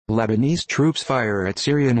Lebanese troops fire at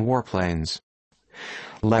Syrian warplanes.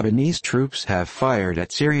 Lebanese troops have fired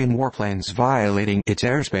at Syrian warplanes violating its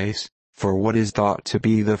airspace, for what is thought to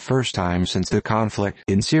be the first time since the conflict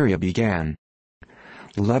in Syria began.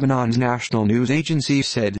 Lebanon's national news agency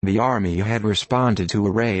said the army had responded to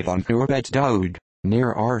a raid on Khirbet Daoud,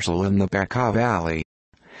 near Arsal in the Bekaa Valley.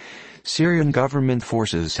 Syrian government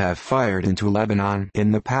forces have fired into Lebanon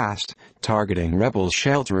in the past, targeting rebels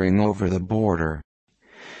sheltering over the border.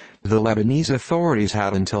 The Lebanese authorities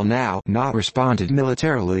had until now not responded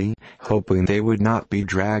militarily, hoping they would not be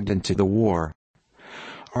dragged into the war.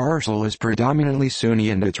 Arsal is predominantly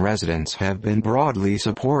Sunni and its residents have been broadly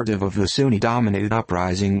supportive of the Sunni-dominated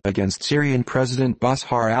uprising against Syrian President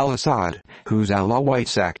Bashar al-Assad, whose Alawite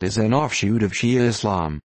sect is an offshoot of Shia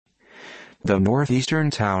Islam. The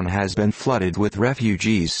northeastern town has been flooded with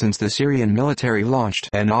refugees since the Syrian military launched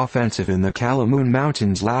an offensive in the Qalamoun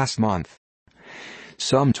mountains last month.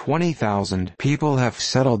 Some 20,000 people have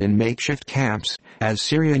settled in makeshift camps, as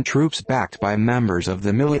Syrian troops backed by members of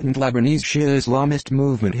the militant Lebanese Shia Islamist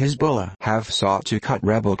movement Hezbollah have sought to cut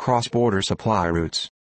rebel cross-border supply routes.